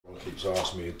keeps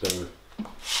asking me to do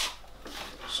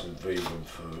some vegan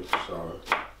food, so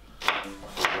I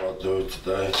thought what I'd do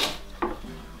today,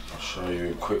 I'll show you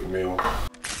a quick meal.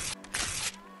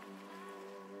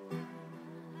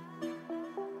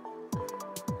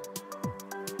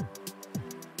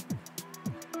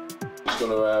 It's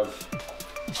going to have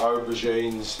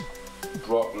aubergines,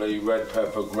 broccoli, red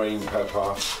pepper, green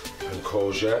pepper and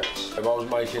courgettes. If I was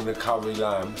making the curry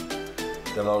lamb,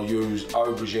 then I'll use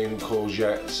aubergine and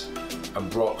courgettes and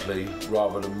broccoli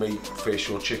rather than meat, fish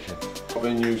or chicken. I've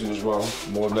been using as well,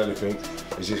 more than anything,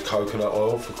 is this coconut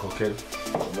oil for cooking.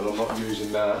 But I'm not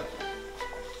using that.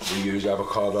 We use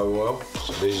avocado oil.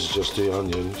 So these are just the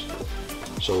onions.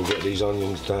 So we'll get these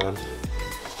onions down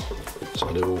so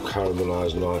they're all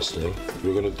caramelised nicely.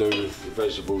 We're going to do the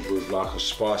vegetables with like a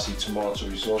spicy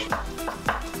tomatoey sauce.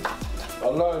 I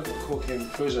learned to cook in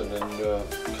prison in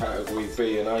category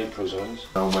B and A prisons.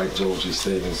 Old mate Georgie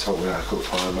Stevens taught me how to cook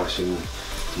fire mashing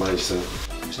Mason.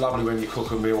 It's lovely when you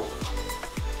cook a meal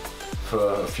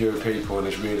for a few people and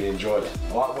it's really enjoyed.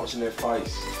 I like watching their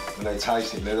face when they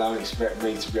taste it. They don't expect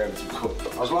me to be able to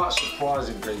cook. I was like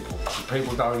surprising people.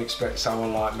 People don't expect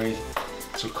someone like me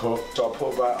to cook. So I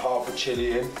put about half a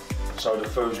chilli in, so the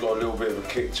food's got a little bit of a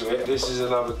kick to it. This is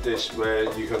another dish where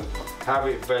you can have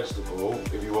it vegetable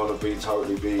if you want to be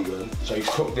totally vegan. So you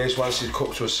cook this, once it's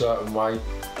cooked to a certain way,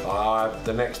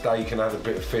 the next day you can add a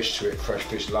bit of fish to it, fresh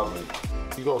fish, lovely.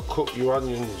 You've got to cook your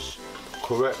onions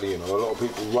correctly, you know. A lot of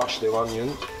people rush their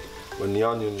onions when the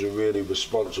onions are really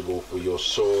responsible for your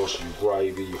sauce, your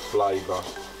gravy, your flavour.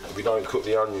 If you don't cook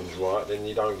the onions right, then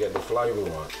you don't get the flavour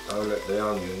right. Don't let the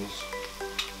onions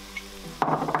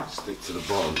stick to the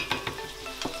bottom.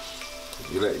 If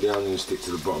you let the onions stick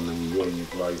to the bottom, then you ruin your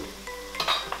gravy.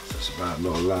 It's about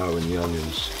not allowing the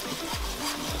onions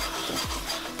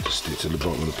to stick to the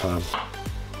bottom of the pan.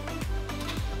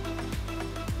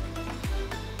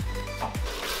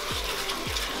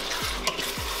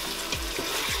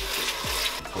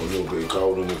 Put a little bit of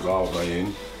golden agave in.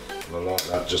 And I like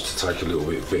that just to take a little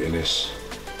bit of bitterness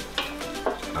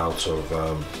out of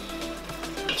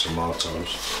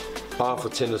tomatoes. Half a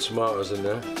tin of tomatoes in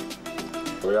there.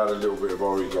 We add a little bit of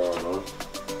oregano.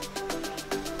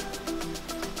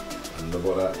 And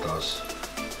what that does,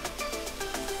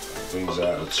 brings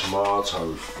out the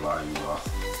tomato flavour.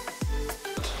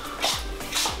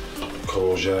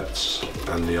 Courgettes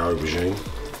and the aubergine.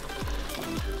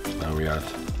 Now we add.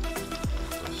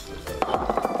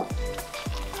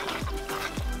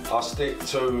 I stick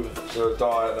to the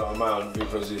diet that I'm on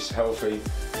because it's healthy,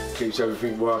 keeps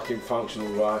everything working, functional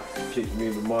right, keeps me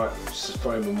in the right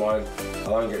frame of mind. I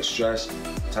don't get stressed,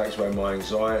 takes away my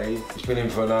anxiety. It's been in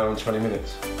for an hour and 20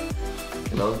 minutes.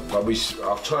 You know, but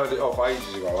I've turned it off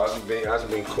ages ago. It hasn't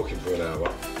been cooking for an hour.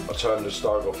 I turned the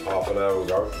stove off half an hour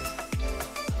ago.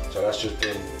 So that's just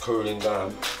been cooling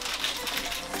down.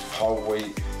 Whole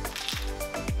wheat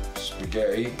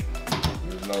spaghetti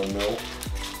with no milk.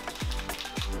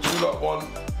 So we've got one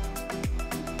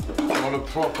on a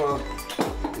proper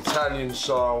Italian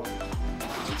style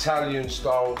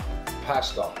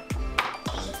pasta.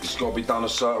 It's got to be done a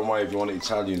certain way if you want it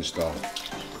Italian style.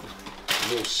 A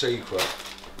little secret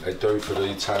they do for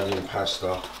the Italian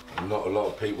pasta, and not a lot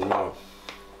of people know.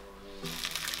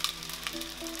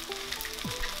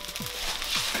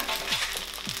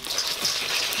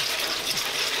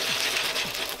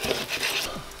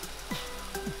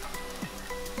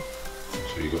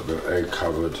 So you've got the egg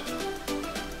covered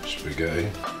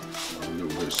spaghetti, a little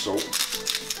bit of salt,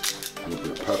 a little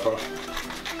bit of pepper.